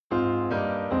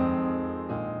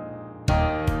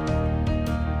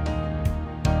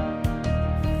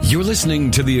You're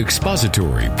listening to the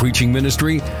expository preaching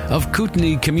ministry of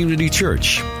Kootenai Community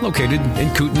Church, located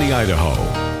in Kootenai,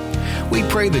 Idaho. We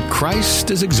pray that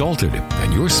Christ is exalted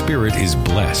and your spirit is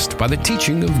blessed by the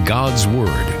teaching of God's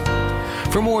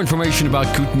Word. For more information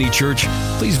about Kootenai Church,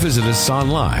 please visit us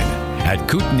online at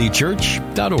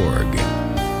kootenaichurch.org.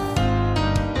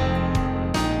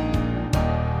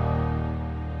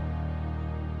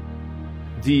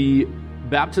 The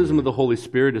baptism of the Holy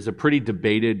Spirit is a pretty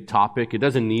debated topic. It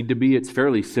doesn't need to be. It's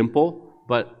fairly simple,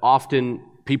 but often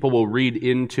people will read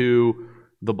into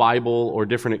the Bible or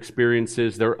different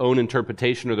experiences their own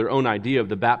interpretation or their own idea of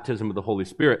the baptism of the Holy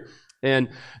Spirit. And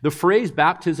the phrase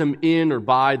baptism in or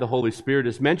by the Holy Spirit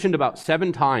is mentioned about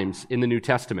 7 times in the New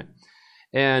Testament.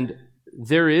 And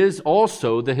there is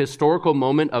also the historical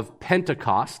moment of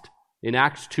Pentecost in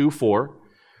Acts 2:4.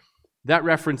 That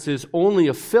references only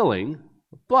a filling.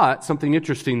 But something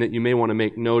interesting that you may want to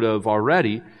make note of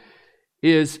already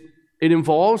is it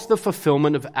involves the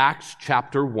fulfillment of Acts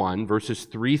chapter 1, verses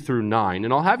 3 through 9.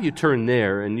 And I'll have you turn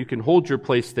there, and you can hold your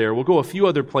place there. We'll go a few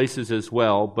other places as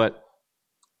well, but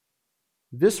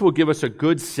this will give us a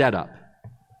good setup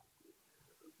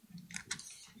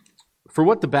for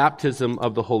what the baptism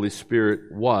of the Holy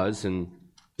Spirit was and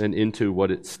then into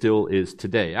what it still is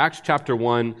today. Acts chapter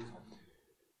 1,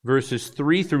 verses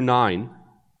 3 through 9.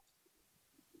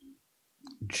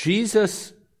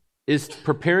 Jesus is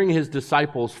preparing his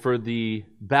disciples for the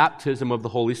baptism of the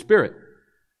Holy Spirit.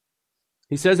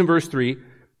 He says in verse 3,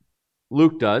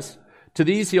 Luke does, "To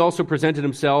these he also presented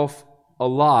himself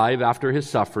alive after his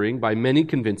suffering by many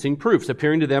convincing proofs,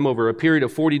 appearing to them over a period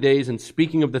of 40 days and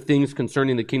speaking of the things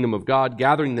concerning the kingdom of God,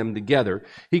 gathering them together.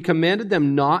 He commanded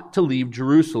them not to leave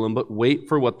Jerusalem, but wait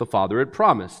for what the Father had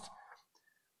promised,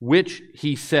 which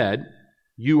he said,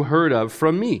 'You heard of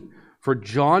from me. For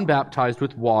John baptized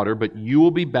with water, but you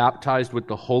will be baptized with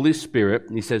the Holy Spirit,'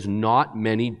 and he says, 'not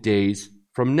many days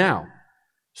from now.'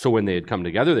 So when they had come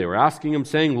together, they were asking him,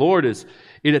 saying, 'Lord, is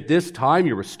it at this time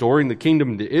you're restoring the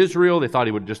kingdom to Israel?' They thought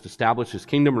he would just establish his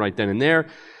kingdom right then and there.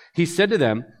 He said to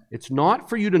them, 'It's not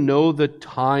for you to know the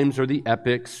times or the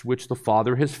epochs which the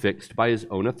Father has fixed by his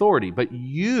own authority, but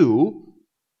you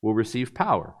will receive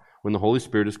power when the Holy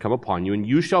Spirit has come upon you, and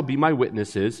you shall be my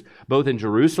witnesses, both in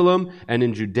Jerusalem and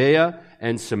in Judea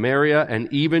and Samaria,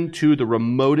 and even to the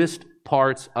remotest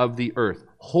parts of the earth.'"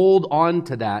 Hold on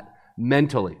to that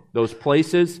mentally, those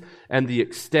places and the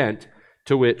extent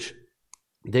to which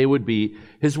they would be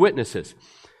his witnesses.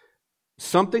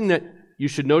 Something that you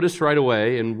should notice right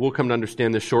away, and we'll come to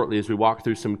understand this shortly as we walk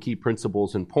through some key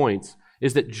principles and points,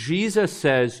 is that Jesus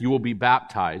says you will be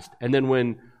baptized, and then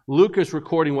when Luke is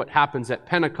recording what happens at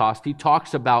Pentecost, he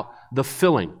talks about the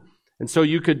filling. And so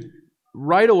you could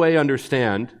right away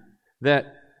understand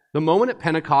that the moment at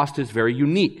Pentecost is very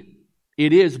unique.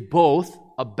 It is both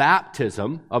a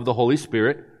baptism of the Holy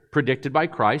Spirit predicted by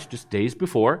Christ just days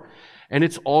before, and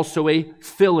it's also a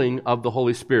filling of the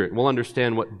Holy Spirit. We'll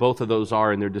understand what both of those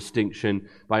are and their distinction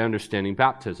by understanding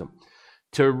baptism.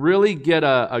 To really get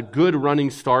a good running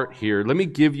start here, let me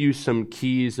give you some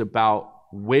keys about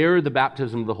where the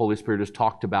baptism of the Holy Spirit is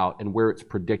talked about and where it's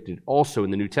predicted also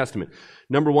in the New Testament.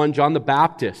 Number 1, John the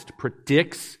Baptist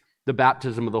predicts the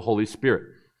baptism of the Holy Spirit.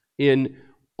 In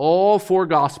all 4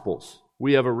 Gospels,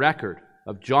 we have a record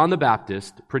of John the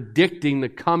Baptist predicting the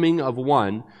coming of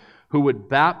one who would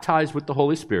baptize with the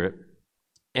Holy Spirit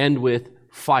and with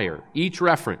fire. Each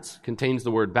reference contains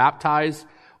the word baptize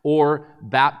or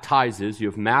baptizes. You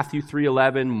have Matthew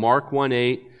 3:11, Mark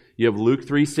 1:8, you have Luke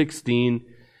 3:16,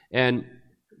 and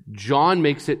John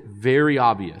makes it very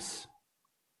obvious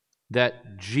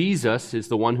that Jesus is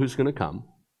the one who's going to come,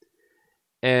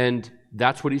 and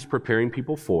that's what he's preparing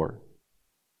people for.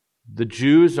 The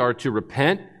Jews are to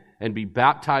repent and be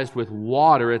baptized with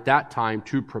water at that time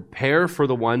to prepare for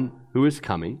the one who is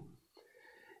coming,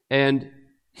 and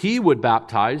he would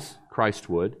baptize, Christ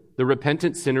would, the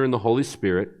repentant sinner in the Holy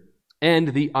Spirit and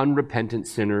the unrepentant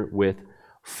sinner with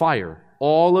fire.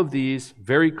 All of these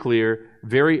very clear,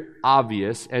 very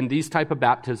obvious, and these type of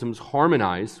baptisms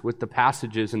harmonize with the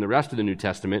passages in the rest of the New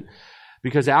Testament,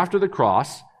 because after the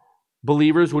cross,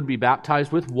 believers would be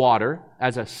baptized with water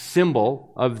as a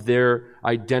symbol of their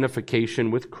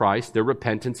identification with Christ, their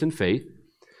repentance and faith.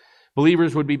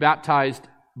 Believers would be baptized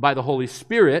by the Holy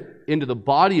Spirit into the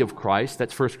body of Christ,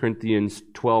 that's 1 Corinthians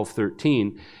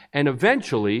 12:13, and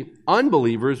eventually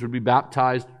unbelievers would be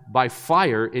baptized by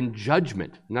fire in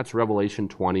judgment. And that's Revelation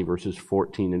 20, verses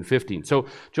 14 and 15. So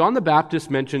John the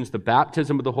Baptist mentions the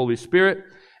baptism of the Holy Spirit,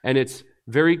 and it's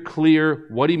very clear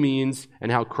what he means and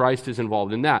how Christ is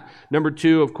involved in that. Number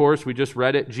 2, of course, we just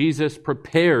read it. Jesus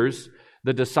prepares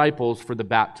the disciples for the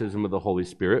baptism of the Holy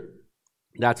Spirit.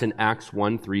 That's in Acts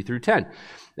 1, 3 through 10.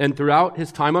 And throughout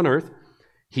his time on earth,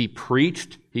 he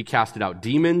preached, he casted out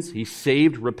demons, he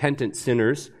saved repentant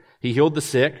sinners, he healed the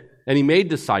sick, and he made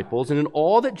disciples. And in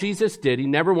all that Jesus did, he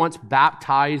never once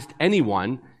baptized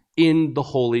anyone in the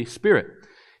Holy Spirit.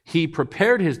 He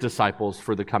prepared his disciples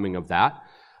for the coming of that.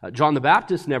 John the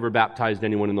Baptist never baptized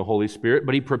anyone in the Holy Spirit,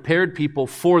 but he prepared people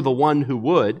for the one who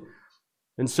would.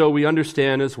 And so we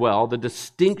understand as well the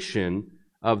distinction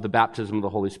of the baptism of the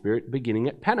Holy Spirit beginning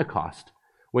at Pentecost,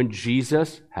 when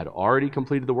Jesus had already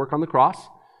completed the work on the cross.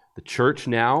 The church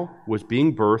now was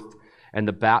being birthed, and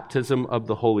the baptism of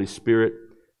the Holy Spirit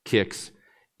kicks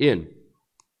in.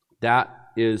 That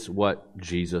is what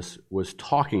Jesus was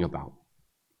talking about.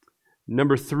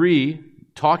 Number 3,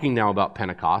 talking now about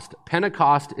Pentecost.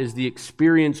 Pentecost is the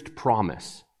experienced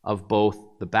promise of both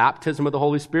the baptism of the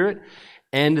Holy Spirit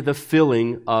and the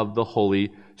filling of the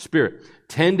Holy Spirit.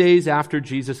 10 days after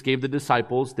Jesus gave the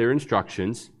disciples their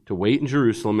instructions to wait in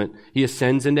Jerusalem, and he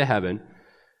ascends into heaven,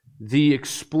 the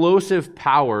explosive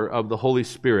power of the Holy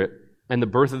Spirit and the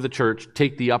birth of the church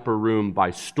take the upper room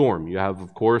by storm. You have,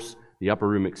 of course, the upper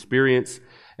room experience,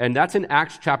 and that's in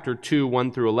Acts chapter 2,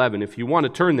 1 through 11. If you want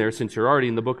to turn there, since you're already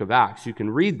in the book of Acts, you can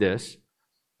read this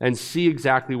and see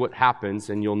exactly what happens,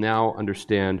 and you'll now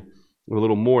understand a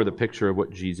little more the picture of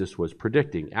what Jesus was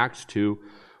predicting. Acts 2,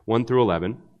 1 through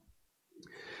 11.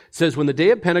 It says, when the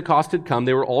day of Pentecost had come,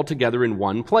 they were all together in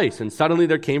one place, and suddenly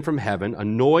there came from heaven a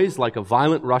noise like a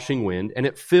violent rushing wind, and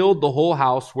it filled the whole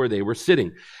house where they were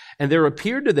sitting. And there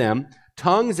appeared to them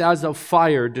tongues as of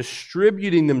fire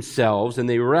distributing themselves, and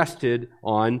they rested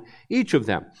on each of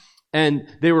them. And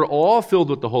they were all filled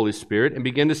with the Holy Spirit and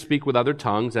began to speak with other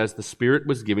tongues as the Spirit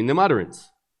was giving them utterance.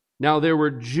 Now there were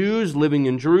Jews living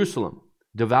in Jerusalem,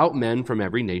 devout men from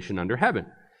every nation under heaven.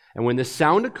 And when this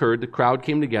sound occurred, the crowd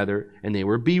came together, and they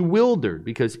were bewildered,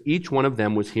 because each one of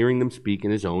them was hearing them speak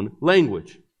in his own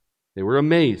language. They were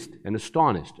amazed and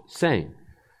astonished, saying,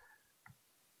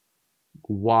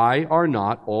 why are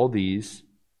not all these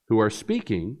who are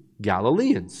speaking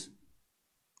Galileans?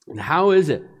 And how is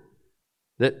it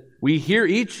that we hear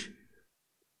each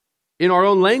in our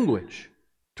own language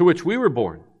to which we were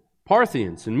born?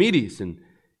 Parthians and Medes and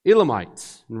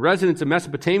Elamites, and residents of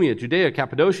Mesopotamia, Judea,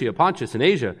 Cappadocia, Pontus, and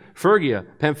Asia, Phrygia,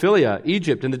 Pamphylia,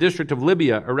 Egypt, and the district of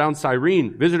Libya around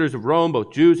Cyrene, visitors of Rome,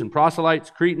 both Jews and proselytes,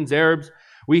 Cretans, Arabs,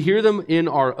 we hear them in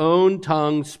our own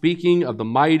tongue speaking of the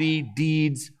mighty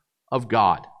deeds of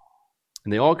God.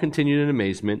 And they all continued in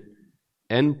amazement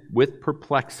and with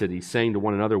perplexity, saying to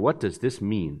one another, what does this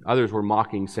mean? Others were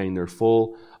mocking, saying they're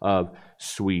full of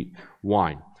sweet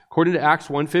wine. According to Acts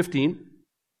 1:15,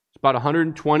 it's about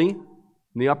 120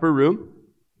 in the upper room,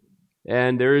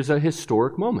 and there is a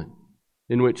historic moment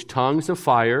in which tongues of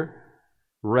fire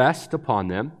rest upon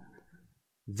them.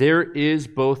 There is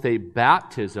both a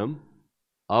baptism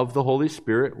of the Holy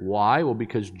Spirit. Why? Well,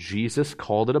 because Jesus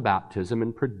called it a baptism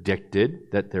and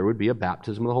predicted that there would be a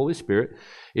baptism of the Holy Spirit.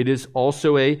 It is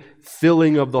also a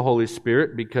filling of the Holy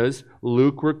Spirit, because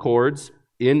Luke records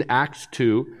in Acts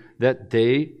 2 that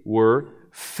they were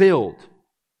filled.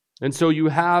 And so you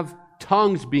have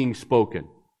tongues being spoken.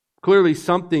 Clearly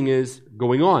something is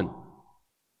going on.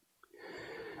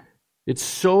 It's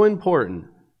so important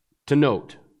to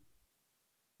note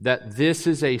that this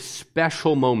is a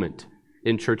special moment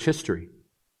in church history.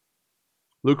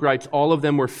 Luke writes, all of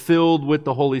them were filled with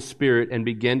the Holy Spirit and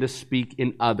began to speak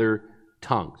in other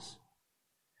tongues.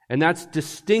 And that's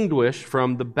distinguished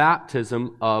from the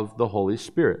baptism of the Holy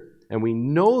Spirit. And we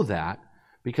know that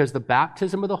because the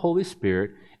baptism of the Holy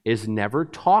Spirit is never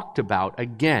talked about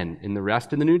again in the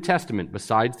rest of the New Testament,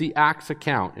 besides the Acts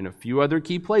account and a few other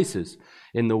key places,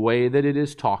 in the way that it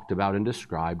is talked about and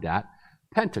described at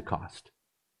Pentecost.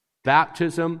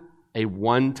 Baptism, a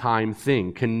one-time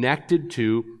thing, connected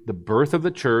to the birth of the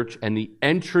church and the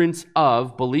entrance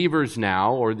of believers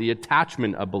now, or the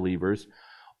attachment of believers,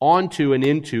 onto and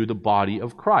into the body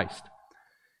of Christ.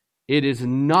 It is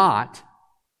not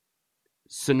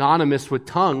synonymous with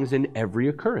tongues in every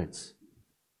occurrence.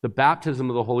 The baptism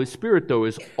of the Holy Spirit, though,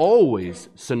 is always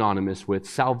synonymous with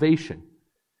salvation.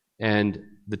 And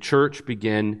the church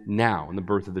began now, in the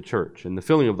birth of the church, and the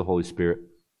filling of the Holy Spirit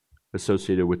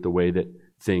associated with the way that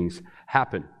things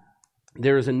happen.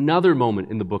 There is another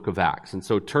moment in the book of Acts, and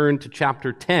so turn to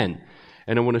chapter 10,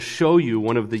 and I want to show you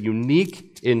one of the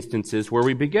unique instances where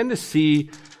we begin to see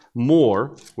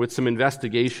more, with some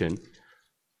investigation,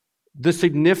 the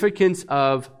significance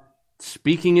of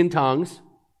speaking in tongues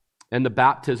and the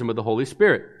baptism of the Holy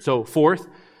Spirit. So, fourth,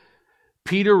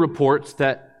 Peter reports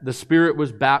that the Spirit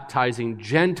was baptizing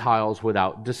Gentiles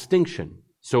without distinction.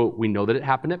 So we know that it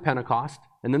happened at Pentecost.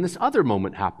 And then this other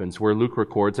moment happens where Luke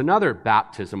records another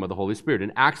baptism of the Holy Spirit.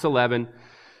 In Acts 11,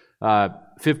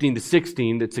 15 to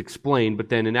 16, that's explained, but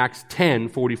then in Acts 10,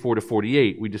 44 to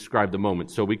 48, we describe the moment.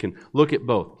 So we can look at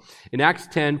both. In Acts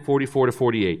 10, 44 to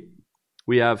 48,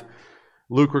 we have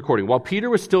Luke recording. While Peter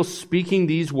was still speaking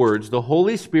these words, the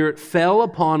Holy Spirit fell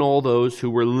upon all those who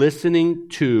were listening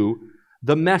to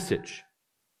the message.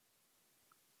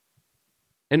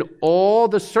 And all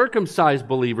the circumcised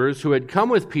believers who had come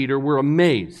with Peter were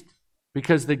amazed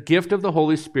because the gift of the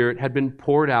Holy Spirit had been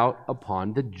poured out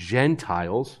upon the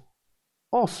Gentiles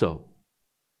also.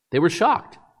 They were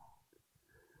shocked,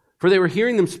 for they were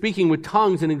hearing them speaking with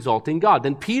tongues and exalting God.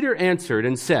 Then Peter answered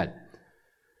and said,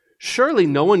 "Surely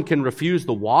no one can refuse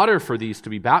the water for these to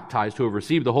be baptized who have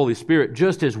received the Holy Spirit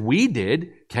just as we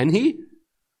did, can he?"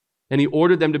 And he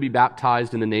ordered them to be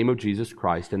baptized in the name of Jesus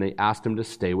Christ, and they asked him to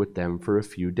stay with them for a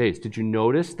few days. Did you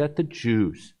notice that the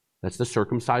Jews, that's the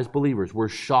circumcised believers, were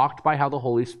shocked by how the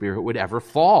Holy Spirit would ever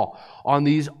fall on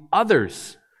these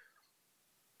others?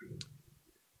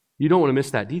 You don't want to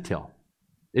miss that detail.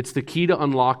 It's the key to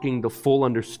unlocking the full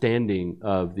understanding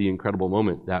of the incredible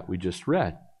moment that we just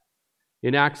read.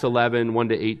 In Acts 11, 1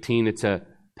 to 18, it's a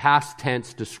past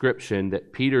tense description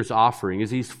that Peter's offering as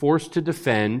he's forced to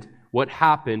defend what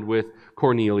happened with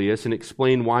Cornelius and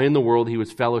explain why in the world he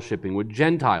was fellowshipping with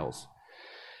Gentiles.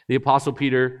 The Apostle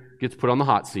Peter gets put on the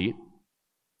hot seat,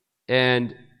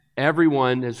 and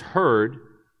everyone has heard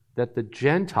that the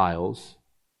Gentiles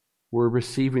were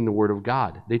receiving the Word of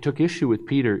God. They took issue with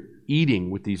Peter eating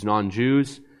with these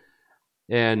non-Jews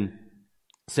and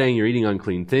saying you're eating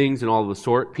unclean things and all of the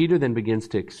sort. Peter then begins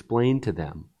to explain to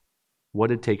them what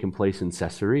had taken place in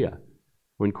Caesarea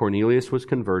when Cornelius was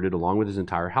converted along with his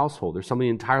entire household. There's something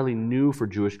entirely new for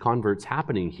Jewish converts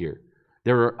happening here.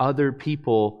 There are other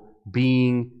people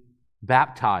being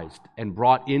baptized and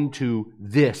brought into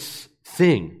this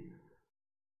thing.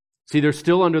 See, they're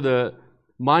still under the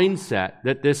mindset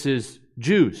that this is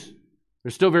Jews.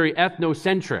 They're still very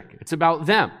ethnocentric. It's about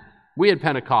them. We had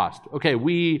Pentecost. Okay,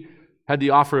 we had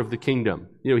the offer of the kingdom.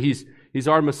 He's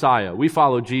our Messiah. We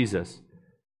follow Jesus.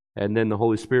 And then the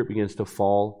Holy Spirit begins to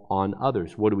fall on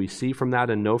others. What do we see from that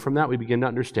and know from that? We begin to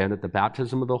understand that the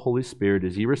baptism of the Holy Spirit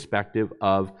is irrespective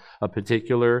of a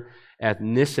particular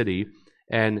ethnicity,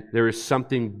 and there is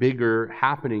something bigger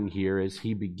happening here as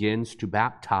he begins to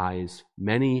baptize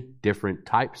many different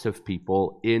types of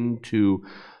people into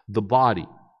the body.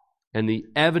 And the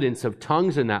evidence of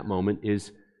tongues in that moment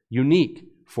is unique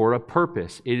for a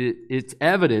purpose. It's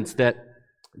evidence that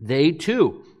they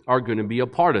too are going to be a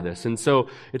part of this. And so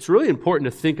it's really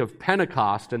important to think of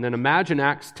Pentecost and then imagine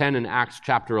Acts 10 and Acts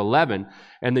chapter 11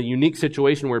 and the unique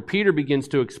situation where Peter begins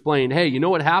to explain, hey, you know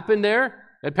what happened there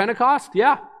at Pentecost?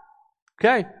 Yeah.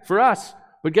 Okay, for us.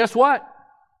 But guess what?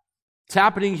 It's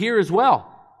happening here as well.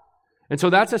 And so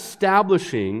that's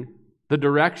establishing the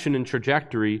direction and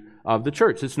trajectory of the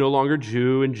church. It's no longer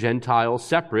Jew and Gentile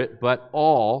separate, but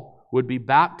all would be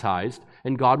baptized,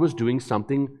 and God was doing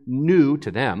something new to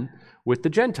them with the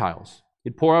Gentiles.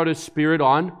 He'd pour out His Spirit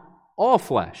on all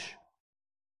flesh.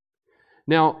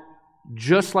 Now,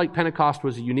 just like Pentecost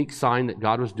was a unique sign that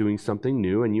God was doing something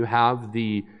new, and you have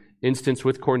the instance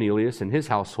with Cornelius and his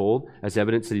household as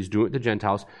evidence that he's doing it with the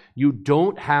Gentiles, you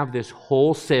don't have this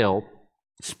wholesale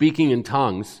speaking in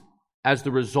tongues as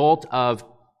the result of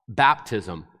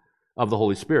baptism of the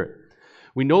Holy Spirit.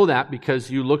 We know that because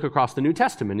you look across the New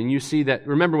Testament and you see that,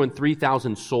 remember when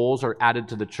 3,000 souls are added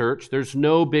to the church, there's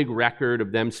no big record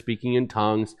of them speaking in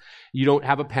tongues. You don't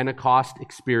have a Pentecost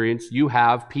experience. You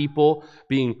have people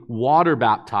being water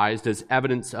baptized as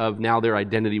evidence of now their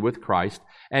identity with Christ,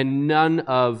 and none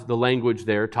of the language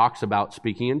there talks about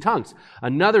speaking in tongues.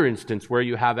 Another instance where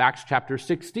you have Acts chapter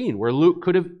 16, where Luke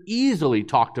could have easily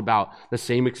talked about the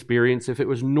same experience if it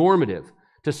was normative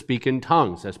to speak in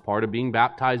tongues as part of being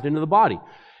baptized into the body.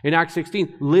 In Acts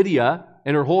 16, Lydia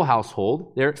and her whole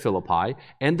household there at Philippi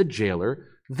and the jailer,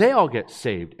 they all get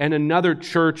saved. And another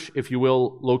church, if you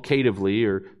will, locatively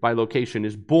or by location,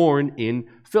 is born in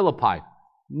Philippi.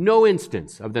 No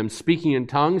instance of them speaking in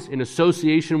tongues in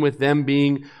association with them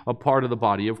being a part of the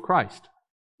body of Christ.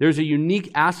 There's a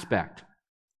unique aspect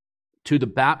to the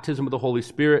baptism of the Holy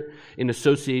Spirit in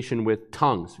association with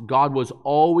tongues. God was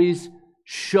always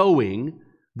showing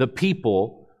the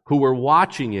people who were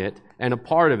watching it and a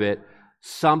part of it,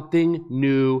 something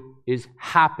new is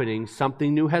happening.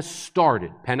 Something new has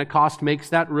started. Pentecost makes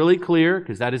that really clear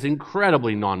because that is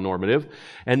incredibly non-normative.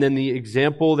 And then the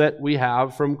example that we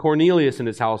have from Cornelius and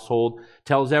his household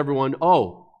tells everyone,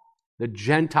 oh, the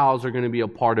Gentiles are going to be a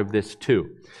part of this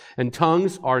too. And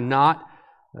tongues are not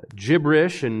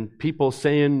gibberish and people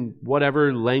saying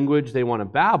whatever language they want to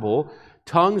babble.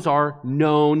 tongues are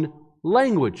known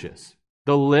languages.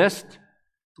 The list,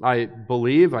 I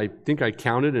think I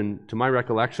counted, and to my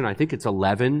recollection, I think it's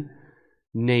 11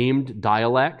 named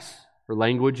dialects or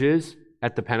languages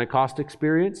at the Pentecost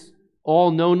experience,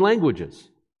 all known languages.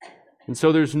 And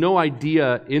so there's no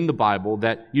idea in the Bible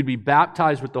that you'd be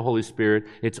baptized with the Holy Spirit.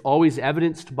 It's always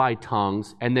evidenced by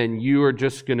tongues, and then you are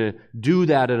just going to do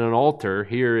that at an altar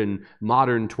here in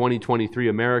modern 2023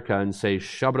 America and say,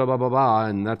 shabba-ba-ba-ba,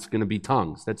 and that's going to be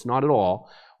tongues. That's not at all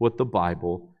what the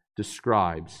Bible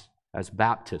describes as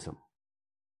baptism.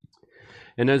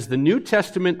 And as the New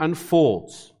Testament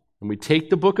unfolds, and we take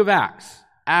the book of Acts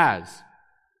as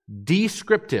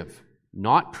descriptive,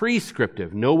 not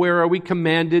prescriptive. Nowhere are we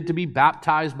commanded to be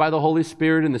baptized by the Holy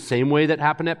Spirit in the same way that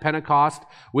happened at Pentecost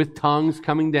with tongues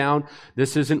coming down.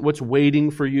 This isn't what's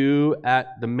waiting for you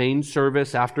at the main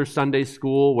service after Sunday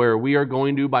school, where we are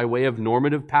going to, by way of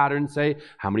normative pattern, say,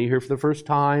 how many here for the first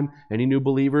time? Any new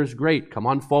believers? Great. Come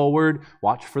on forward.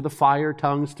 Watch for the fire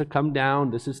tongues to come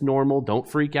down. This is normal. Don't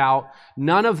freak out.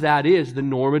 None of that is the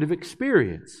normative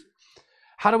experience.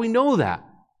 How do we know that?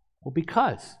 Well,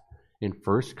 because in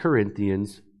 1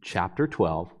 Corinthians chapter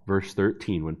 12, verse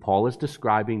 13, when Paul is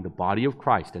describing the body of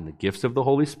Christ and the gifts of the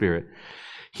Holy Spirit,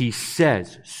 he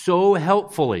says so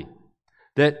helpfully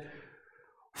that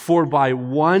for by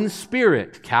one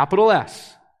Spirit, capital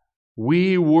S,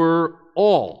 we were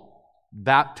all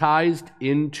baptized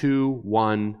into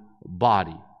one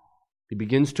body. He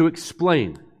begins to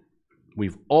explain,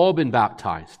 we've all been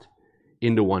baptized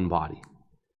into one body.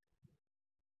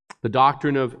 The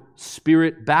doctrine of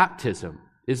Spirit baptism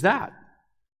is that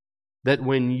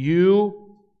when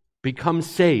you become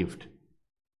saved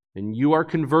and you are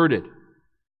converted,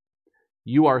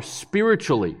 you are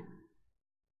spiritually,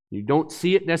 you don't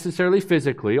see it necessarily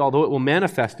physically, although it will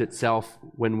manifest itself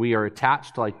when we are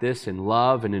attached like this in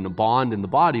love and in a bond in the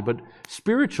body, but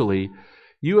spiritually,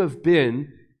 you have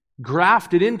been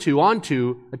grafted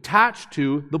onto, attached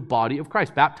to the body of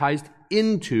Christ, baptized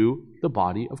into the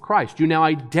body of Christ. You now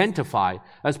identify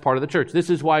as part of the church. This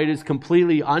is why it is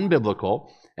completely unbiblical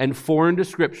and foreign to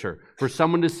Scripture for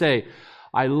someone to say,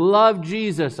 I love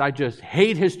Jesus, I just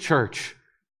hate his church.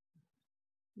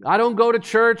 I don't go to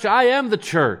church, I am the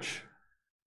church.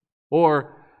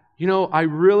 Or, I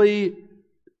really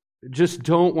just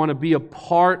don't want to be a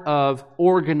part of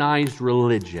organized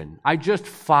religion. I just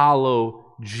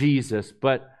follow Jesus,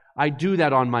 but I do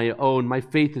that on my own. My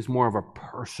faith is more of a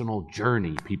personal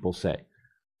journey, people say.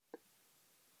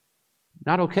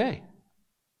 Not okay.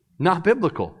 Not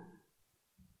biblical.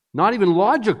 Not even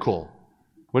logical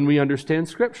when we understand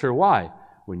Scripture. Why?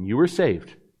 When you were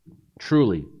saved,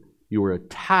 truly, you were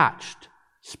attached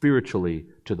spiritually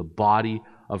to the body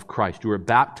of Christ. You were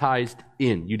baptized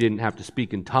in. You didn't have to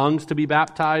speak in tongues to be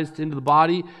baptized into the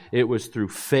body. It was through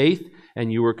faith,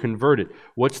 and you were converted.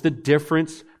 What's the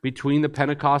difference between the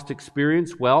Pentecost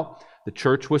experience? Well, the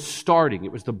church was starting.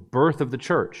 It was the birth of the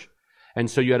church. And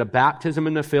so you had a baptism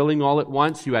and a filling all at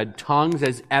once. You had tongues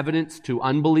as evidence to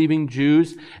unbelieving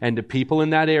Jews and to people in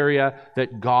that area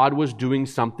that God was doing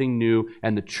something new,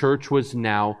 and the church was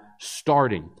now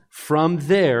starting. From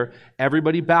there,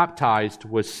 everybody baptized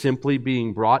was simply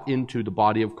being brought into the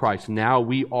body of Christ. Now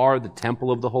we are the temple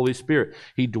of the Holy Spirit.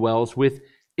 He dwells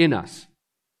within us.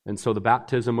 And so the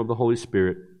baptism of the Holy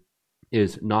Spirit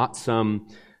is not some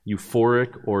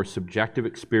euphoric or subjective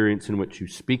experience in which you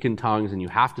speak in tongues and you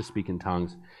have to speak in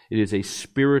tongues. It is a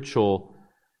spiritual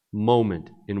moment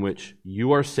in which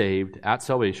you are saved, at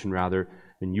salvation rather,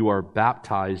 and you are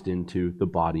baptized into the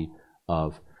body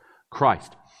of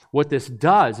Christ. What this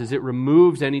does is it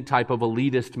removes any type of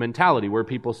elitist mentality where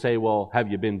people say, well, have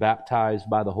you been baptized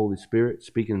by the Holy Spirit,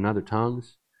 speaking in other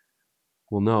tongues?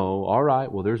 Well, no. All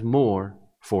right, well, there's more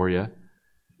for you.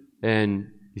 And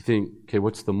you think, okay,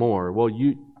 what's the more? Well,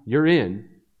 you're in.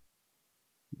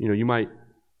 You might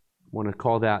want to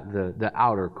call that the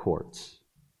outer courts.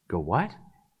 Go, what?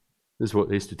 This is what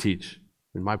they used to teach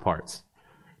in my parts.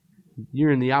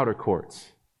 You're in the outer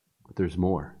courts, but there's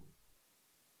more.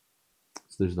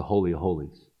 So there's the Holy of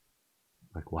Holies.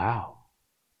 Like, wow,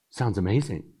 sounds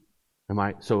amazing.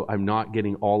 So I'm not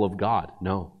getting all of God?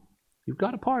 No. You've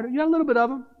got a part of, you got a little bit of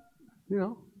him.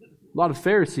 A lot of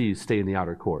Pharisees stay in the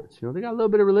outer courts. They got a little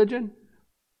bit of religion,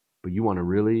 but you want to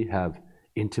really have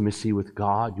intimacy with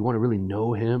God. You want to really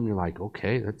know Him. You're like,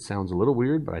 okay, that sounds a little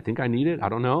weird, but I think I need it. I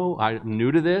don't know. I'm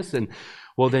new to this. And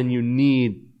well, then you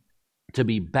need to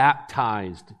be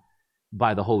baptized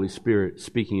by the Holy Spirit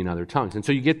speaking in other tongues. And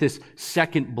so you get this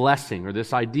second blessing, or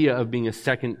this idea of being a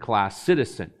second-class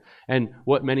citizen. And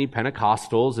what many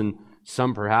Pentecostals, and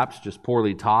some perhaps just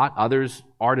poorly taught, others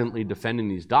ardently defending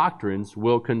these doctrines,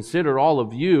 will consider all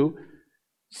of you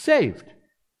saved.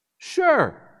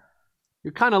 Sure.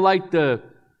 You're kind of like the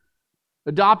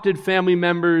adopted family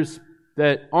members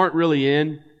that aren't really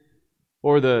in,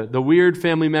 or the weird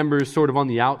family members sort of on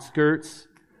the outskirts.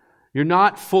 You're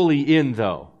not fully in,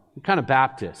 though. You're kind of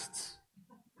Baptists.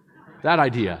 That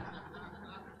idea.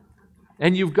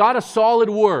 And you've got a solid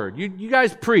word. You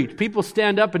guys preach. People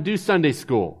stand up and do Sunday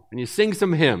school, and you sing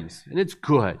some hymns, and it's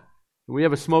good. And we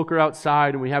have a smoker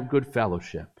outside, and we have good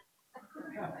fellowship.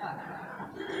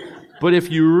 But if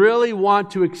you really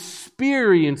want to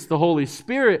experience the Holy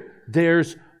Spirit,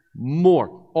 there's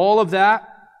more. All of that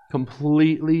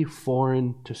completely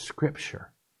foreign to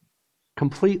Scripture.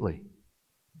 Completely.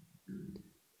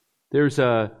 There's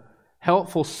a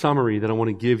helpful summary that I want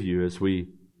to give you as we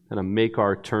kind of make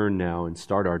our turn now and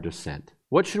start our descent.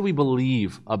 What should we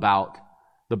believe about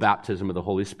the baptism of the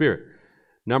Holy Spirit?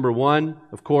 Number one,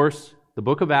 of course, the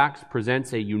book of Acts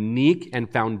presents a unique and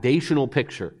foundational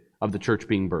picture of the church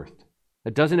being birthed.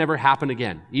 It doesn't ever happen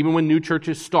again. Even when new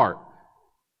churches start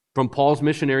from Paul's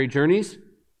missionary journeys,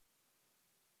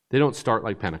 they don't start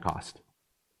like Pentecost.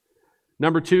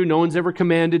 Number two, no one's ever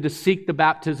commanded to seek the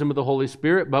baptism of the Holy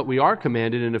Spirit, but we are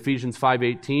commanded in Ephesians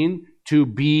 5:18 to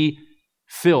be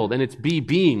filled, and it's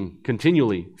being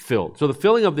continually filled. So the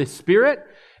filling of the Spirit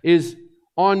is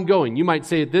ongoing. You might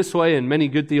say it this way, and many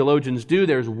good theologians do.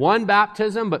 There's one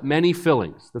baptism, but many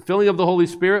fillings. The filling of the Holy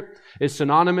Spirit is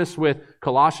synonymous with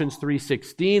Colossians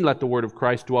 3:16, let the word of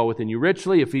Christ dwell within you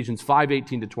richly. Ephesians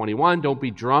 5:18-21, don't be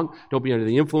drunk, don't be under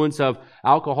the influence of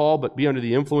alcohol, but be under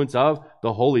the influence of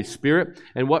the Holy Spirit.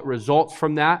 And what results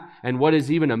from that, and what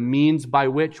is even a means by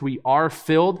which we are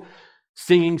filled,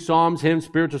 singing psalms, hymns,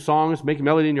 spiritual songs, making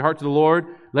melody in your heart to the Lord,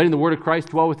 letting the word of Christ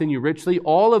dwell within you richly.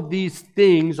 All of these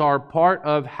things are part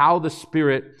of how the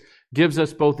Spirit gives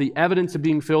us both the evidence of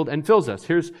being filled and fills us.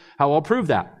 Here's how I'll prove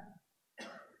that.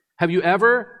 Have you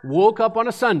ever woke up on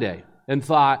a Sunday and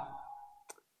thought,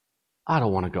 I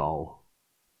don't want to go?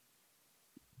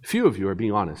 Few of you are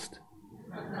being honest.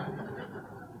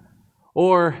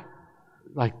 Or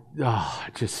like, I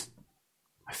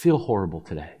feel horrible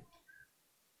today.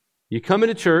 You come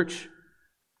into church,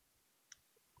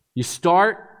 you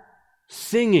start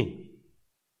singing,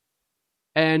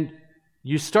 and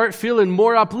you start feeling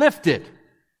more uplifted,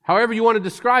 however you want to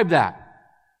describe that.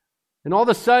 And all of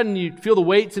a sudden, you feel the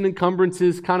weights and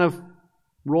encumbrances kind of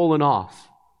rolling off.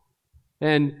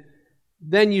 And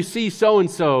then you see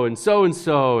so-and-so and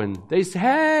so-and-so, and they say,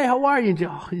 hey, how are you?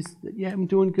 Oh, yeah, I'm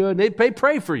doing good. And they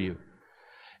pray for you.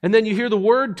 And then you hear the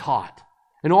word taught.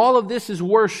 And all of this is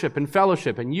worship and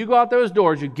fellowship. And you go out those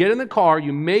doors, you get in the car,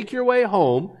 you make your way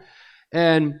home,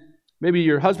 and maybe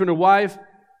your husband or wife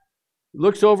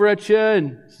looks over at you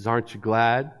and says, aren't you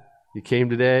glad you came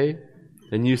today?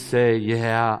 And you say,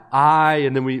 yeah,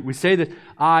 and then we say that,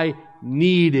 I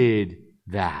needed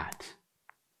that.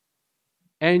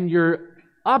 And you're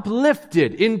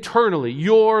uplifted internally,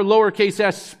 your lowercase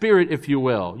s spirit, if you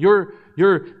will.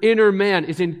 Your inner man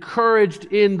is encouraged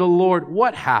in the Lord.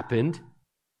 What happened?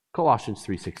 Colossians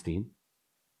 3:16,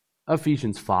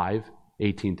 Ephesians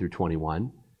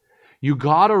 5:18-21. You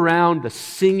got around the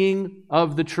singing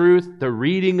of the truth, the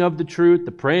reading of the truth,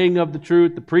 the praying of the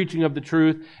truth, the preaching of the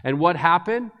truth, and what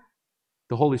happened?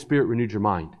 The Holy Spirit renewed your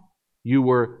mind. You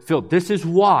were filled. This is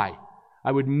why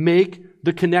I would make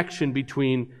the connection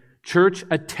between church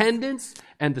attendance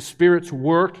and the Spirit's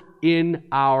work in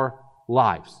our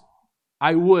lives.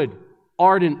 I would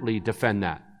ardently defend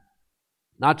that.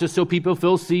 Not just so people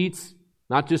fill seats,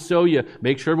 not just so you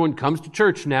make sure everyone comes to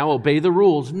church now, obey the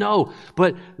rules. No,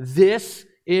 but this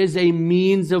is a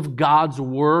means of God's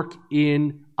work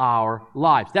in our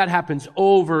lives. That happens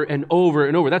over and over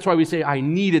and over. That's why we say, I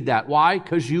needed that. Why?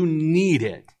 Because you need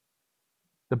it.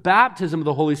 The baptism of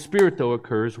the Holy Spirit, though,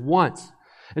 occurs once.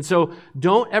 And so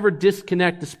don't ever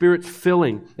disconnect the Spirit's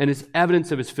filling and His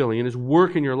evidence of His filling and His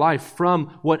work in your life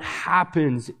from what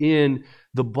happens in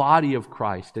the body of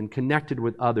Christ and connected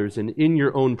with others and in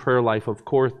your own prayer life, of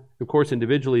course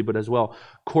individually, but as well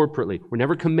corporately. We're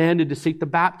never commanded to seek the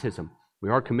baptism. We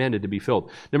are commanded to be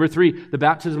filled. Number 3, the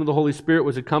baptism of the Holy Spirit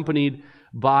was accompanied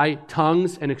by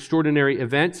tongues and extraordinary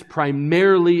events,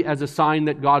 primarily as a sign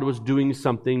that God was doing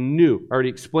something new. I already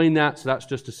explained that, so that's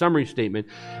just a summary statement.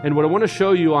 And what I want to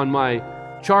show you on my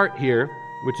chart here,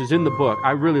 which is in the book,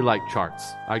 I really like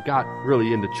charts. I got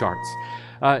really into charts.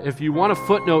 If you want a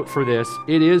footnote for this,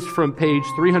 it is from page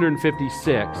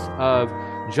 356 of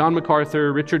John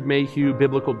MacArthur, Richard Mayhew,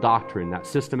 Biblical Doctrine, that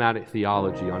systematic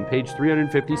theology. On page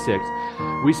 356,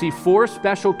 we see 4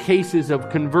 special cases of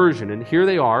conversion, and here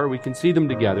they are. We can see them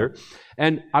together.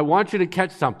 And I want you to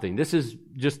catch something. This is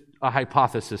just a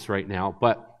hypothesis right now,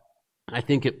 but I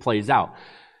think it plays out.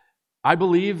 I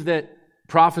believe that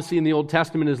prophecy in the Old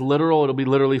Testament is literal. It'll be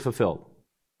literally fulfilled.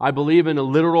 I believe in a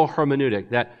literal hermeneutic,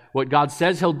 that what God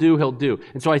says he'll do, he'll do.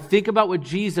 And so I think about what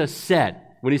Jesus said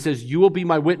when he says, you will be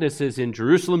my witnesses in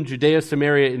Jerusalem, Judea,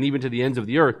 Samaria, and even to the ends of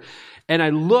the earth. And I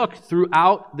look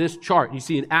throughout this chart. You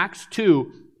see in Acts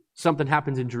 2, something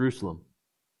happens in Jerusalem.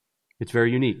 It's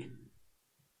very unique.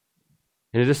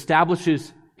 And it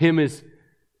establishes him as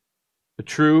a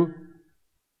true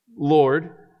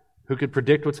Lord who could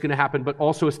predict what's going to happen, but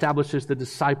also establishes the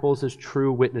disciples as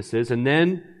true witnesses. And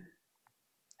then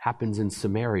happens in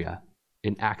Samaria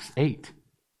in Acts 8,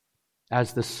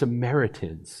 as the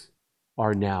Samaritans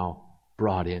are now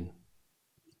brought in.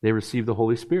 They receive the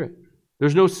Holy Spirit.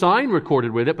 There's no sign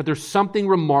recorded with it, but there's something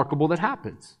remarkable that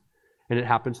happens. And it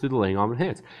happens through the laying on of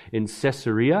hands. In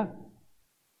Caesarea,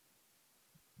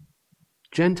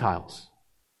 Gentiles.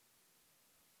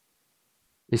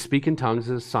 They speak in tongues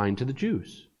as a sign to the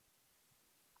Jews.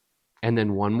 And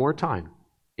then one more time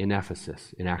in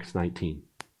Ephesus, in Acts 19.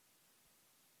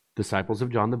 Disciples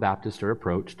of John the Baptist are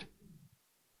approached.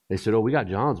 They said, we got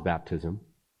John's baptism.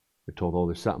 They're told,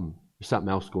 there's something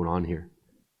else going on here.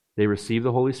 They receive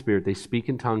the Holy Spirit, they speak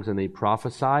in tongues, and they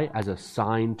prophesy as a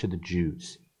sign to the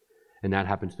Jews. And that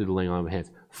happens through the laying on of hands.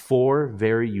 4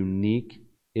 very unique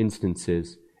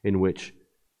instances in which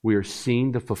we are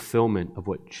seeing the fulfillment of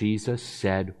what Jesus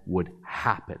said would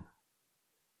happen.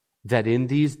 That in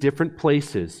these different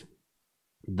places,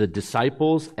 the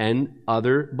disciples and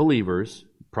other believers,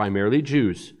 primarily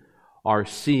Jews, are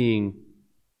seeing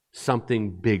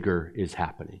something bigger is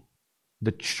happening.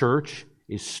 The church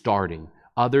is starting.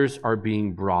 Others are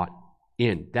being brought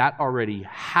in. That already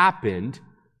happened,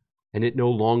 and it no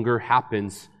longer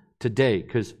happens today,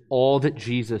 because all that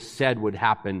Jesus said would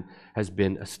happen has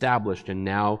been established, and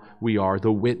now we are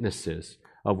the witnesses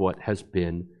of what has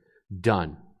been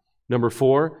done. Number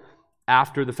 4,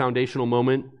 after the foundational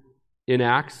moment in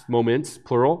Acts, moments,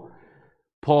 plural,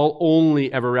 Paul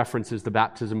only ever references the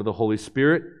baptism of the Holy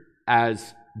Spirit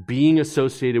as being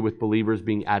associated with believers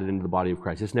being added into the body of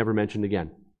Christ. It's never mentioned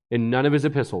again. In none of his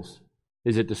epistles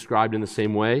is it described in the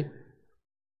same way.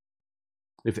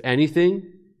 If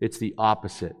anything, it's the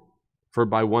opposite. For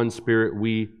by one Spirit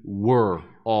we were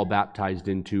all baptized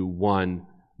into one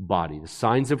body. The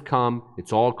signs have come.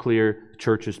 It's all clear. The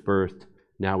church is birthed.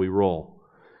 Now we roll.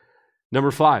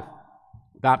 Number 5,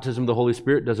 baptism of the Holy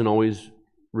Spirit doesn't always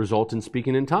result in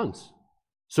speaking in tongues.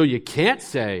 So you can't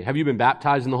say, have you been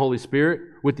baptized in the Holy Spirit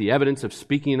with the evidence of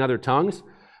speaking in other tongues?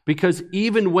 Because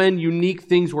even when unique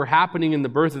things were happening in the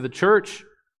birth of the church,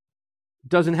 it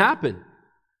doesn't happen.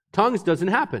 Tongues doesn't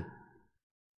happen.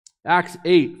 Acts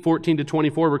 8,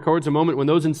 14-24 records a moment when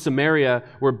those in Samaria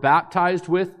were baptized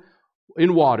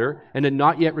in water and had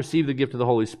not yet received the gift of the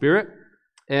Holy Spirit.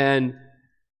 And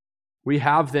we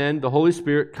have then the Holy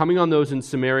Spirit coming on those in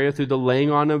Samaria through the laying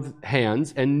on of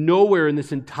hands, and nowhere in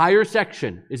this entire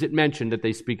section is it mentioned that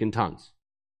they speak in tongues.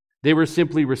 They were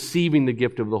simply receiving the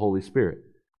gift of the Holy Spirit.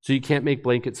 So you can't make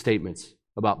blanket statements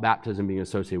about baptism being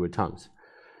associated with tongues.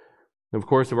 And of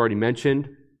course, I've already mentioned,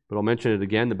 but I'll mention it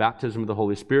again, the baptism of the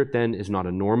Holy Spirit then is not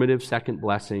a normative second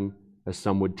blessing, as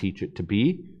some would teach it to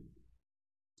be.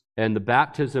 And the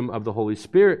baptism of the Holy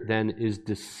Spirit then is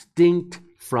distinct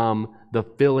from the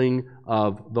filling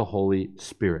of the Holy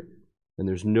Spirit. And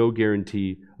there's no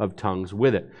guarantee of tongues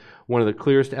with it. One of the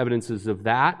clearest evidences of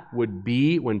that would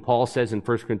be when Paul says in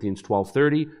 1 Corinthians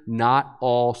 12:30, not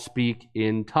all speak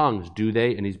in tongues, do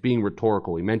they? And he's being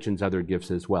rhetorical. He mentions other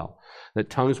gifts as well. That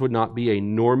tongues would not be a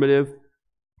normative,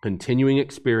 continuing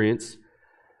experience,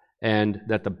 and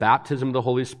that the baptism of the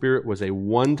Holy Spirit was a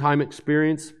one-time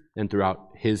experience, and throughout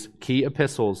his key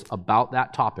epistles about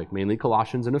that topic, mainly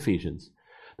Colossians and Ephesians,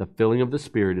 the filling of the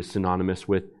Spirit is synonymous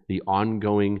with the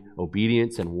ongoing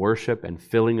obedience and worship and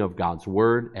filling of God's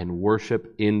Word and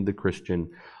worship in the Christian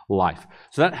life.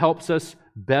 So that helps us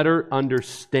better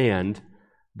understand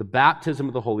the baptism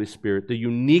of the Holy Spirit, the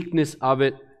uniqueness of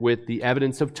it with the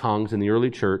evidence of tongues in the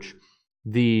early church,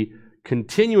 the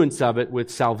continuance of it with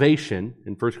salvation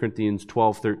in 1 Corinthians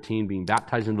 12:13, being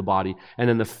baptized into the body, and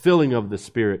then the filling of the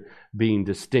Spirit being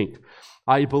distinct.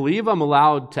 I believe I'm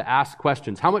allowed to ask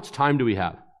questions. How much time do we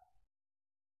have?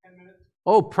 10 minutes.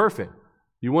 Oh, perfect.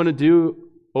 You want to do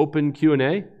open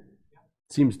Q&A?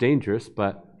 Seems dangerous,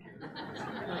 but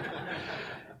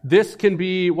this can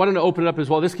be, why don't I open it up as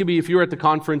well? This could be if you were at the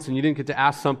conference and you didn't get to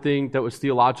ask something that was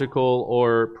theological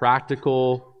or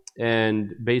practical,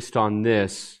 and based on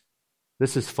this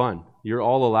is fun. You're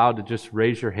all allowed to just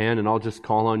raise your hand and I'll just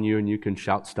call on you and you can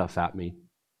shout stuff at me.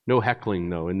 No heckling,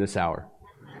 though, in this hour.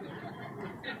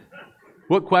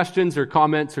 What questions or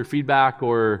comments or feedback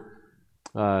or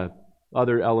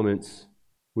other elements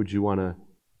would you want to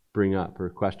bring up or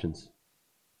questions?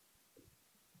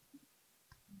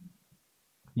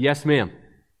 Yes, ma'am.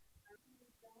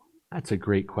 That's a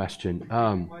great question.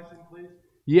 Question, please.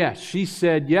 Yes, she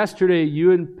said yesterday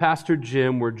you and Pastor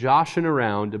Jim were joshing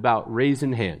around about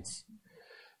raising hands.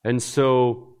 And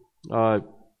so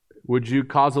would you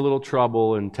cause a little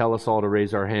trouble and tell us all to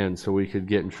raise our hands so we could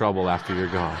get in trouble after you're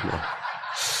gone?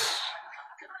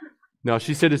 No,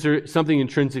 she said, is there something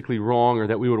intrinsically wrong or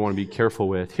that we would want to be careful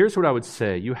with? Here's what I would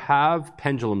say. You have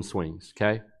pendulum swings,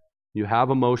 okay? You have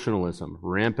emotionalism,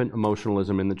 rampant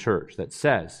emotionalism in the church that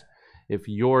says, if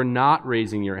you're not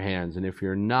raising your hands and if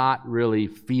you're not really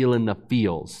feeling the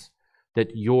feels,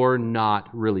 that you're not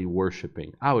really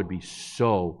worshiping. I would be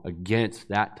so against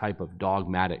that type of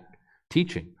dogmatic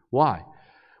teaching. Why?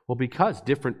 Well, because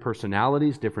different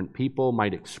personalities, different people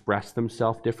might express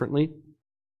themselves differently.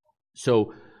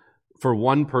 So for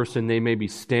one person, they may be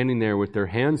standing there with their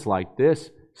hands like this,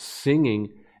 singing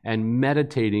and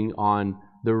meditating on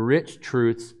the rich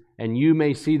truths, and you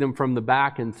may see them from the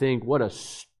back and think, what a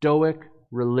stoic,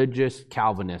 religious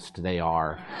Calvinist they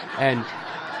are. And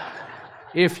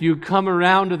if you come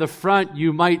around to the front,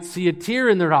 you might see a tear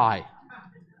in their eye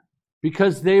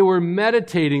because they were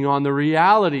meditating on the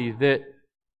reality that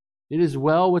it is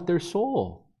well with their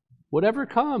soul, whatever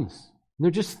comes. And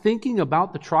they're just thinking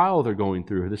about the trial they're going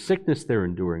through, or the sickness they're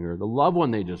enduring, or the loved one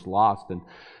they just lost, and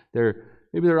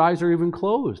maybe their eyes are even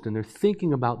closed, and they're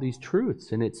thinking about these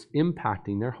truths, and it's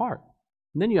impacting their heart.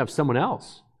 And then you have someone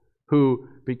else who,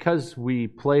 because we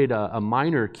played a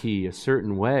minor key a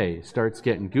certain way, starts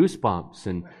getting goosebumps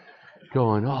and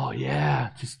going, oh yeah,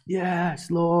 just yes,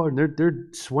 Lord. And they're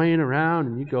swaying around,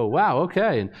 and you go, wow,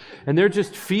 okay. And they're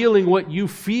just feeling what you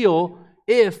feel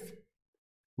if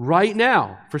right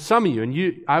now, for some of you,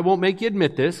 and I won't make you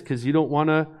admit this because you don't want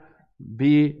to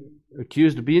be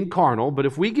accused of being carnal, but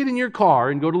if we get in your car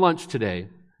and go to lunch today,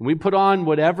 and we put on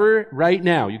whatever right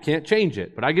now, you can't change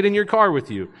it, but I get in your car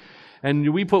with you,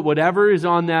 and we put whatever is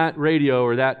on that radio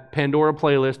or that Pandora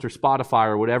playlist or Spotify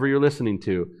or whatever you're listening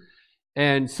to,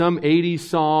 and some 80s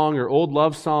song or old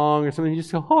love song or something, you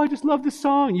just go, oh, I just love this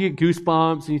song. You get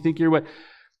goosebumps and you think you're what?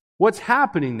 What's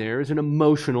happening there is an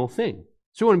emotional thing.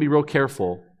 So we want to be real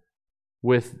careful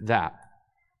with that.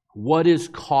 What is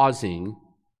causing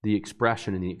the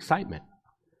expression and the excitement?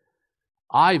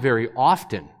 I very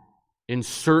often, in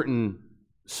certain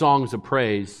songs of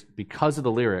praise, because of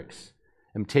the lyrics,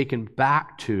 am taken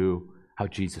back to how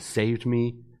Jesus saved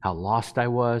me, how lost I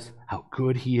was, how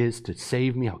good He is to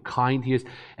save me, how kind He is.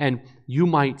 And you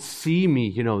might see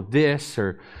me, this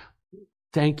or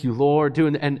thank you, Lord,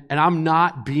 doing, and I'm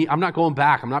not going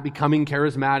back. I'm not becoming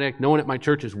charismatic. No one at my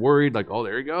church is worried, like, oh,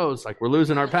 there he goes, like we're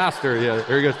losing our pastor. Yeah,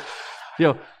 there he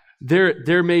goes.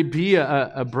 There may be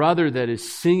a brother that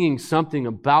is singing something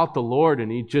about the Lord,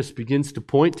 and he just begins to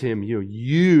point to Him,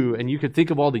 you, and you could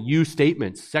think of all the you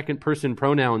statements, second person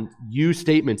pronoun you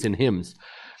statements in hymns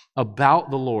about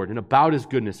the Lord and about His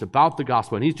goodness, about the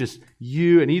gospel, and he's just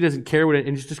you, and he doesn't care and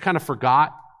he's just kind of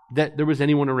forgot that there was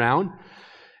anyone around.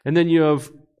 And then you have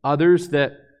others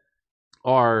that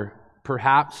are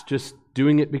perhaps just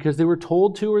doing it because they were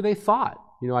told to or they thought.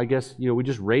 I guess, we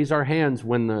just raise our hands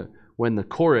when the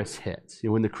chorus hits,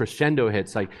 when the crescendo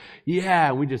hits, like,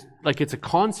 yeah, we just, like it's a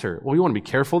concert. Well, you want to be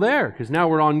careful there because now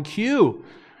we're on cue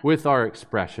with our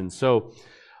expression. So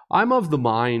I'm of the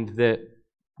mind that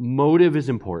motive is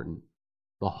important.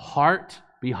 The heart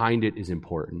behind it is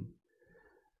important.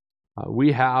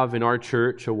 We have in our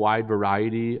church a wide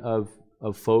variety of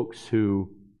folks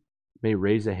who may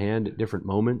raise a hand at different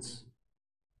moments.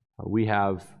 We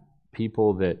have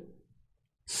people that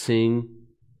sing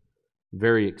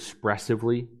very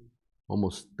expressively,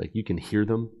 almost like you can hear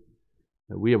them.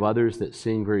 We have others that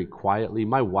sing very quietly.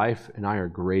 My wife and I are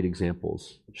great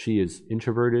examples. She is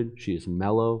introverted, she is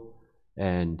mellow,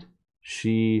 and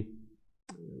she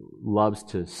loves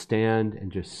to stand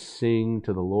and just sing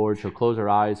to the Lord. She'll close her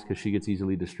eyes because she gets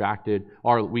easily distracted.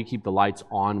 Or we keep the lights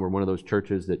on. We're one of those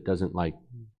churches that doesn't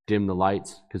dim the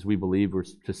lights because we believe we're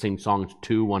to sing songs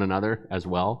to one another as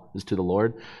well as to the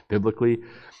Lord biblically.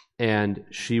 And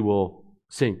she will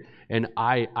sing. And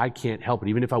I can't help it.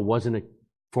 Even if I wasn't a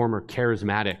former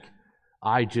charismatic,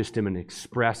 I just am an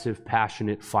expressive,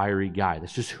 passionate, fiery guy.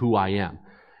 That's just who I am.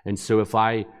 And so if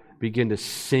I begin to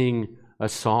sing a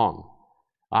song,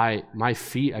 my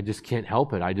feet, I just can't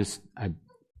help it. I'm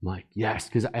like, yes,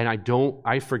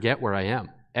 I forget where I am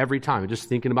every time. I'm just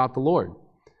thinking about the Lord.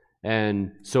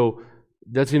 And so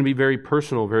that's going to be very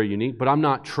personal, very unique, but I'm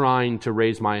not trying to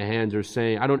raise my hands or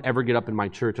say, I don't ever get up in my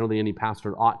church. I don't think any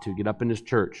pastor ought to get up in his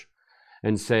church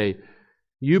and say,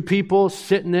 You people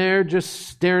sitting there just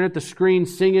staring at the screen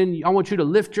singing, I want you to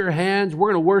lift your hands.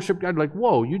 We're going to worship God. Like,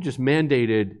 whoa, you just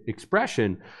mandated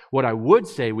expression. What I would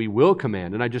say we will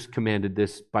command, and I just commanded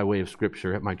this by way of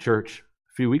Scripture at my church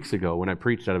a few weeks ago when I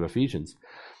preached out of Ephesians.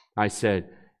 I said,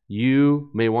 you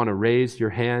may want to raise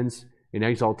your hands in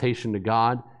exaltation to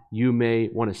God. You may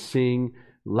want to sing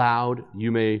loud. You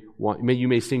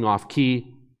may sing off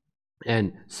key.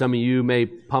 And some of you may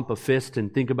pump a fist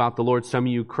and think about the Lord. Some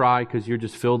of you cry because you're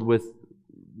just filled with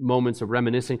moments of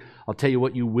reminiscing. I'll tell you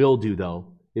what you will do,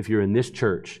 though. If you're in this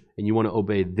church and you want to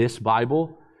obey this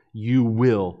Bible, you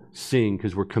will sing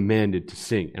because we're commanded to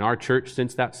sing. And our church,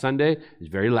 since that Sunday, is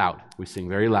very loud. We sing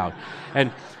very loud.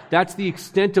 And that's the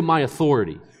extent of my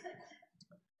authority.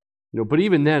 But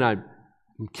even then, I'm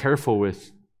careful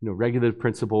with regulative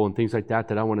principle and things like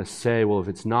that I want to say, well, if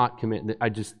it's not command,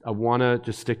 I want to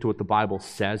just stick to what the Bible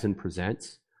says and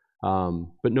presents,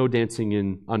 but no dancing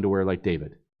in underwear like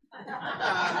David.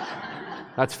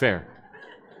 That's fair.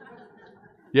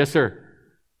 Yes, sir.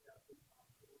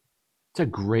 It's a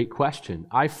great question.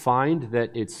 I find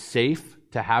that it's safe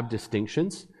to have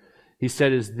distinctions. He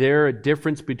said, is there a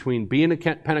difference between being a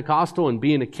Pentecostal and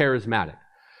being a charismatic?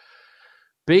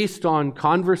 Based on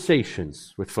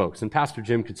conversations with folks, and Pastor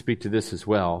Jim could speak to this as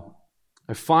well,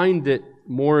 I find that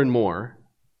more and more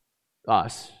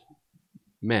us,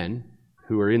 men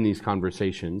who are in these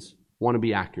conversations, want to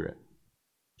be accurate.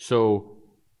 So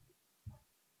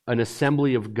an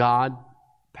Assembly of God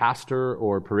pastor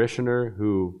or parishioner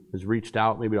who has reached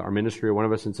out maybe to our ministry or one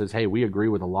of us and says, hey, we agree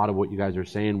with a lot of what you guys are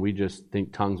saying. We just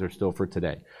think tongues are still for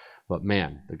today. But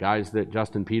man, the guys that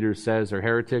Justin Peters says are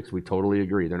heretics, we totally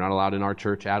agree. They're not allowed in our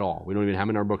church at all. We don't even have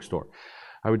them in our bookstore.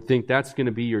 I would think that's going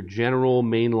to be your general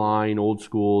mainline, old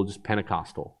school, just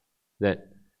Pentecostal. That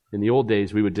in the old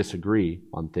days we would disagree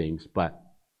on things, but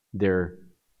they're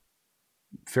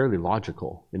fairly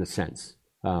logical in a sense,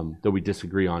 though we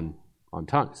disagree on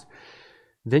tongues.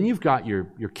 Then you've got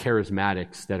your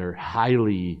charismatics that are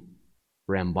highly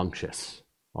rambunctious,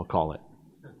 I'll call it.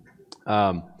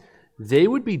 They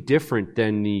would be different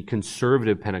than the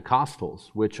conservative Pentecostals,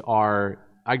 which are,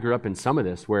 I grew up in some of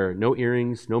this, where no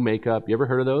earrings, no makeup. You ever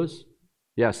heard of those?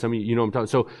 Yeah, some of you know what I'm talking.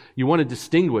 So you want to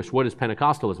distinguish what is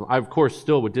Pentecostalism. I, of course,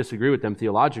 still would disagree with them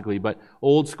theologically, but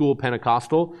old school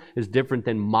Pentecostal is different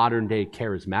than modern day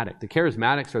charismatic. The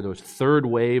charismatics are those third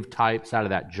wave types out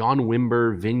of that John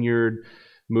Wimber Vineyard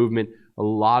movement. A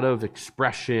lot of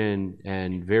expression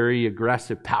and very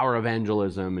aggressive power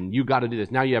evangelism, and you got to do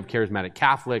this. Now you have charismatic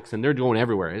Catholics, and they're going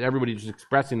everywhere. Everybody's just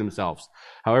expressing themselves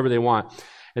however they want.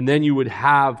 And then you would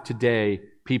have today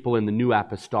people in the New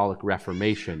Apostolic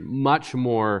Reformation, much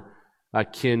more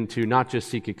akin to not just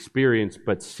seek experience,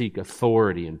 but seek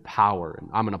authority and power. And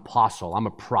I'm an apostle, I'm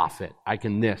a prophet, I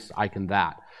can this, I can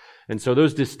that. And so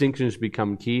those distinctions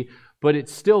become key. But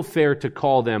it's still fair to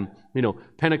call them,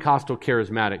 Pentecostal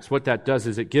charismatics. What that does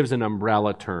is it gives an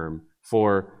umbrella term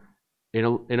for,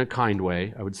 in a kind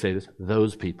way, I would say this,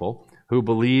 those people who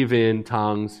believe in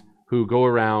tongues, who go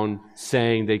around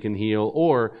saying they can heal,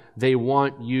 or they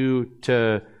want you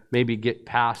to maybe get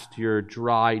past your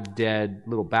dry, dead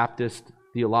little Baptist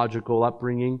theological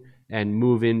upbringing and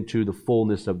move into the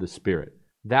fullness of the Spirit.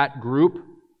 That group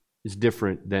is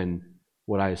different than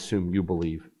what I assume you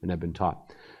believe and have been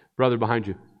taught. Brother behind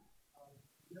you.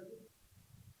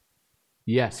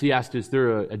 Yes, he asked, is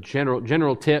there a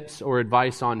general tips or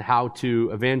advice on how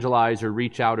to evangelize or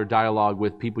reach out or dialogue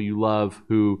with people you love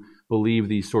who believe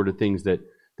these sort of things that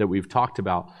we've talked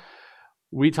about?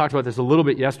 We talked about this a little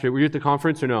bit yesterday. Were you at the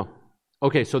conference or no?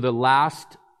 Okay, so the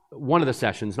last, one of the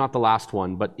sessions, not the last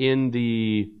one, but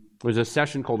there's a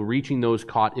session called Reaching Those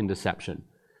Caught in Deception.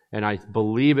 And I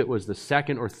believe it was the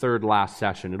second or third last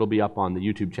session. It'll be up on the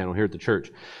YouTube channel here at the church.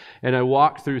 And I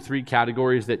walked through 3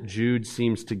 categories that Jude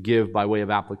seems to give by way of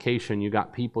application. You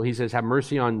got people, he says, have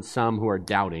mercy on some who are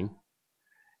doubting.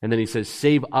 And then he says,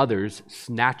 save others,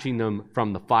 snatching them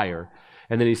from the fire.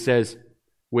 And then he says,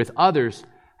 with others,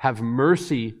 have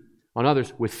mercy on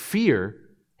others with fear,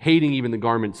 hating even the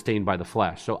garment stained by the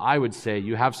flesh. So I would say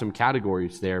you have some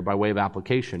categories there by way of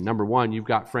application. Number 1, you've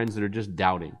got friends that are just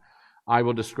doubting. I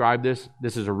will describe this.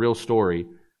 This is a real story.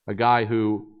 A guy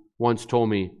who once told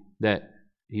me that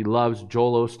he loves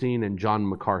Joel Osteen and John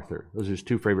MacArthur. Those are his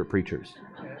 2 favorite preachers.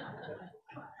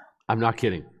 I'm not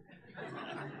kidding.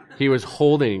 He was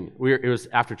holding, it was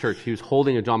after church, he was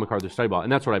holding a John MacArthur study Bible,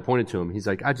 and that's what I pointed to him. He's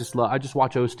like, I just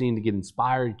watch Osteen to get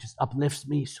inspired. It just uplifts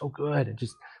me so good and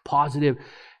just positive.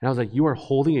 And I was like, you are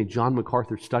holding a John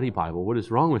MacArthur study Bible. What is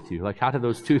wrong with you? Like, how do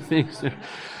those 2 things...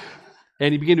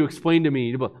 And he began to explain to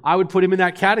me, I would put him in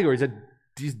that category. He said,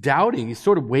 he's doubting. He's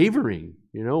sort of wavering.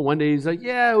 You know, one day he's like,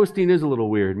 yeah, Osteen is a little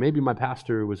weird. Maybe my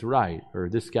pastor was right, or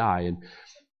this guy. And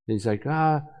he's like,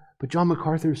 but John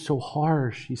MacArthur is so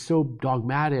harsh. He's so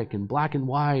dogmatic and black and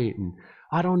white, and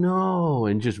I don't know,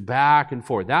 and just back and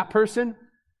forth. That person,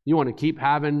 you want to keep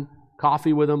having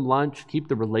coffee with them, lunch, keep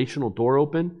the relational door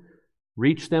open,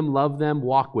 reach them, love them,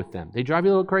 walk with them. They drive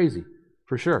you a little crazy,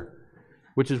 for sure.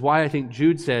 Which is why I think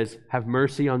Jude says, have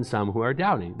mercy on some who are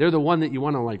doubting. They're the one that you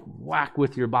want to like whack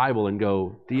with your Bible and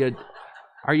go,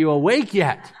 are you awake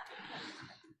yet?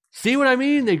 See what I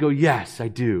mean? They go, yes, I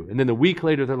do. And then a week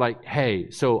later, they're like,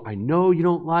 hey, so I know you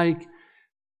don't like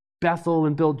Bethel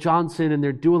and Bill Johnson, and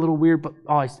they're a little weird, but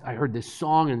I heard this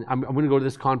song, and I'm going to go to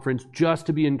this conference just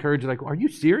to be encouraged. Like, are you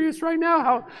serious right now?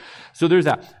 How? So there's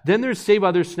that. Then there's save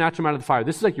others, snatch them out of the fire.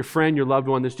 This is like your friend, your loved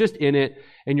one that's just in it,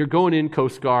 and you're going in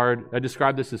Coast Guard. I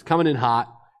describe this as coming in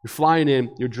hot. You're flying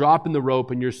in, you're dropping the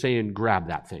rope, and you're saying, grab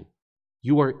that thing.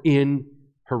 You are in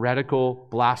heretical,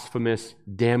 blasphemous,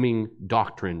 damning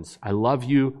doctrines. I love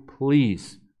you.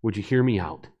 Please, would you hear me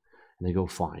out? And they go,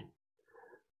 fine.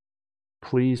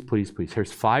 Please, please, please.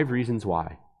 Here's 5 reasons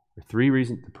why. Or 3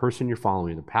 reasons the person you're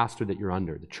following, the pastor that you're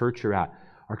under, the church you're at,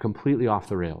 are completely off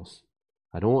the rails.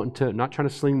 I'm not trying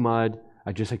to sling mud.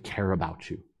 I care about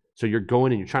you. So you're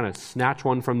going and you're trying to snatch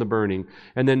one from the burning.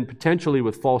 And then potentially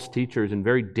with false teachers and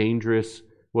very dangerous,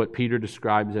 what Peter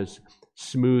describes as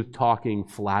smooth-talking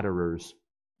flatterers,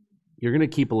 you're going to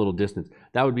keep a little distance.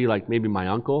 That would be like maybe my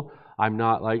uncle. I'm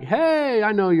not like, hey,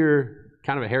 I know you're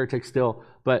kind of a heretic still,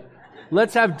 but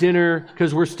let's have dinner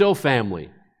because we're still family.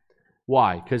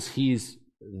 Why? Because he's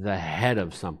the head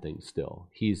of something still.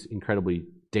 He's incredibly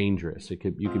dangerous. You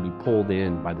could be pulled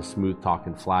in by the smooth talk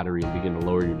and flattery and begin to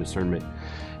lower your discernment.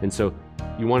 And so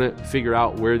you want to figure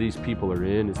out where these people are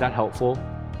in. Is that helpful?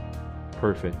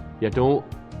 Perfect. Yeah, don't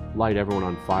light everyone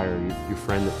on fire. Your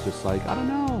friend that's just like, I don't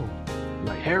know,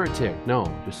 like heretic. No,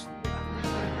 just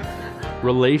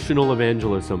relational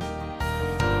evangelism.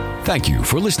 Thank you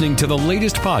for listening to the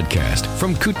latest podcast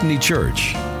from Kootenai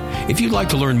Church. If you'd like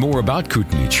to learn more about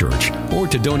Kootenai Church or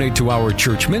to donate to our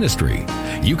church ministry,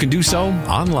 you can do so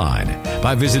online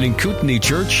by visiting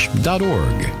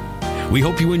kootenaichurch.org. We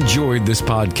hope you enjoyed this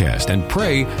podcast and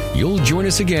pray you'll join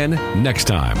us again next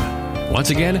time. Once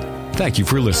again, thank you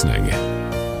for listening.